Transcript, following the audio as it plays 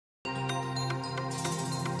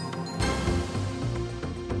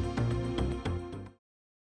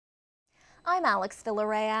I'm Alex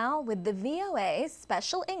Villarreal with the VOA's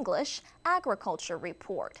Special English Agriculture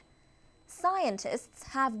Report. Scientists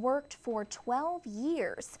have worked for 12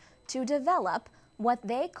 years to develop what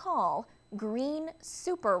they call green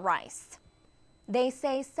super rice. They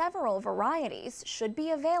say several varieties should be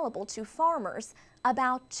available to farmers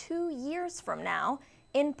about 2 years from now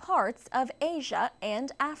in parts of Asia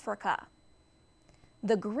and Africa.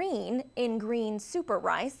 The green in green super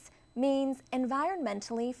rice means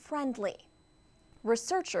environmentally friendly.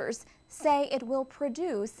 Researchers say it will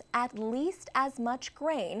produce at least as much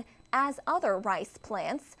grain as other rice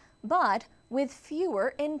plants, but with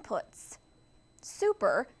fewer inputs.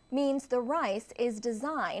 Super means the rice is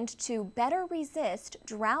designed to better resist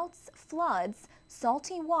droughts, floods,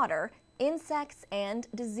 salty water, insects, and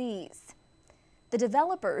disease. The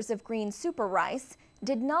developers of green super rice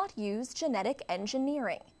did not use genetic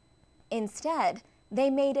engineering. Instead,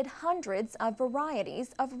 they mated hundreds of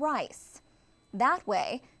varieties of rice. That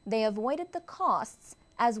way, they avoided the costs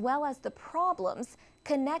as well as the problems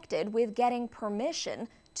connected with getting permission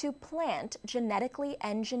to plant genetically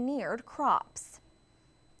engineered crops.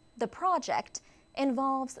 The project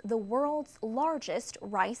involves the world's largest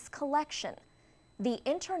rice collection, the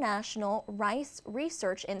International Rice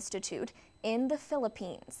Research Institute in the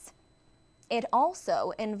Philippines. It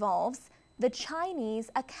also involves the Chinese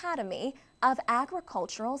Academy of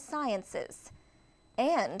Agricultural Sciences,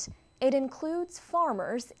 and it includes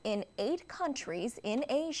farmers in 8 countries in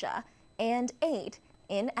Asia and 8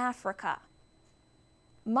 in Africa.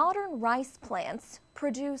 Modern rice plants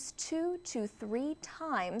produce 2 to 3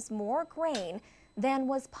 times more grain than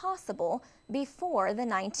was possible before the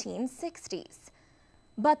 1960s.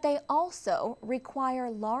 But they also require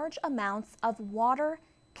large amounts of water,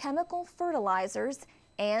 chemical fertilizers,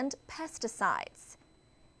 and pesticides.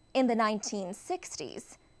 In the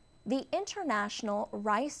 1960s, the International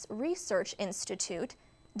Rice Research Institute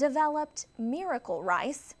developed miracle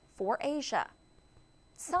rice for Asia.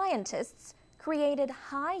 Scientists created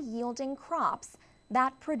high-yielding crops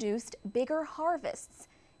that produced bigger harvests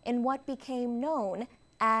in what became known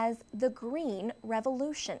as the Green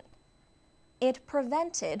Revolution. It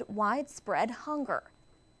prevented widespread hunger.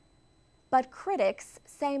 But critics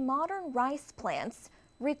say modern rice plants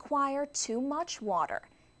require too much water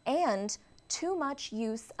and too much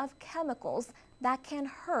use of chemicals that can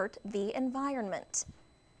hurt the environment.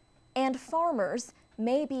 And farmers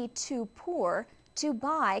may be too poor to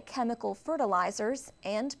buy chemical fertilizers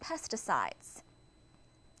and pesticides.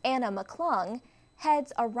 Anna McClung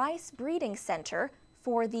heads a rice breeding center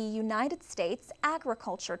for the United States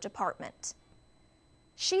Agriculture Department.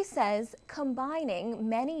 She says combining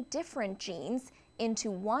many different genes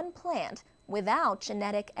into one plant without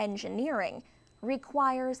genetic engineering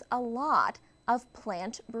requires a lot of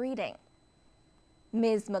plant breeding.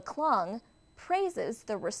 Ms. McClung praises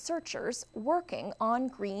the researchers working on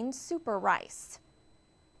green super rice.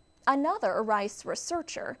 Another rice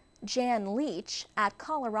researcher, Jan Leach at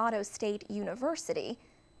Colorado State University,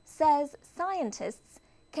 says scientists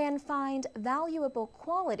can find valuable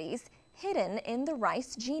qualities hidden in the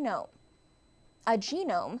rice genome. A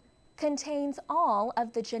genome contains all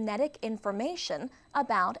of the genetic information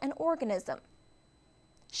about an organism.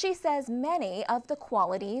 She says many of the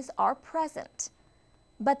qualities are present,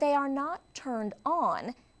 but they are not turned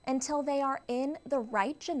on until they are in the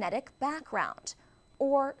right genetic background,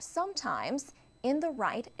 or sometimes in the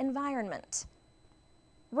right environment.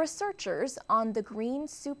 Researchers on the Green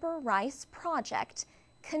Super Rice Project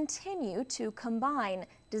continue to combine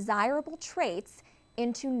desirable traits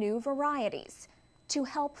into new varieties to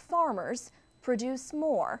help farmers produce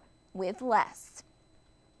more with less.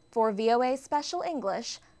 For VOA Special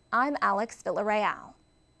English, I'm Alex Villarreal.